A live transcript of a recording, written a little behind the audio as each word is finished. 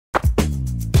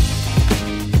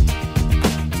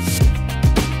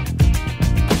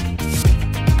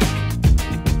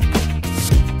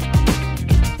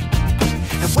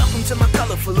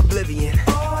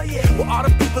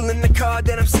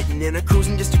And I'm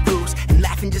cruising just to cruise, and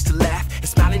laughing just to laugh, and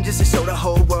smiling just to show the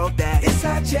whole world that it's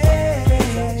our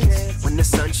chance. When the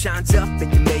sun shines up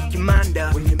and you make your mind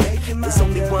up, there's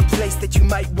only one place that you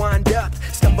might wind up.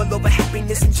 Stumble over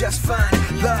happiness and just find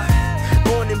love.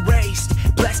 Born and raised,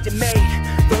 blessed and made,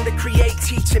 learn to create,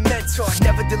 teach and mentor,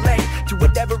 never delay. Do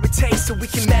whatever it takes so we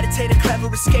can meditate, a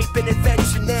clever escape and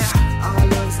adventure now. Our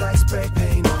love's like spray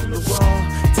paint on the wall,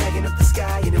 tagging up the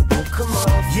sky and it won't come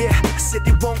off. Yeah, I said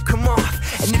it won't come off.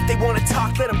 And if they wanna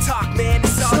talk, let them talk, man,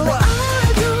 it's all So up.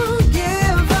 I don't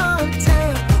give a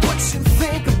damn what you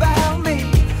think about me,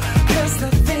 'cause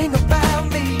the thing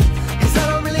about me is I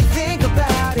don't really think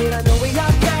about it. I know we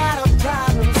all got our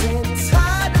problems and it's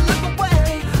hard to look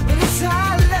away, but it's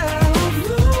our love.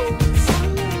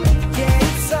 Yeah,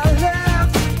 it's our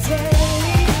love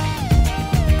today.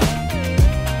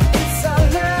 It's our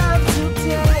love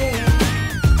today.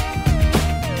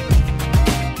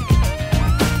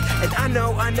 And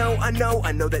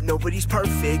I know that nobody's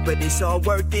perfect, but it's all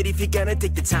worth it if you're gonna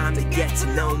take the time to get to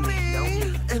know me.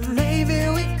 And maybe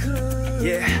we could.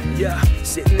 Yeah,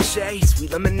 sit in the shade,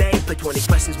 sweet lemonade, play 20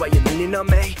 questions while you're leaning on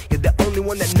me. You're the only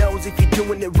one that knows if you're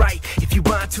doing it right. If you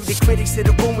want to, the critics,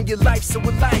 it'll ruin your life, so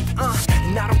we're like,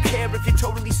 and I don't care if you're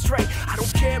totally straight, I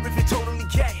don't care if you're totally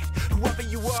gay. Whoever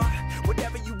you are,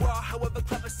 whatever you are, however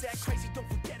clever, sad, crazy.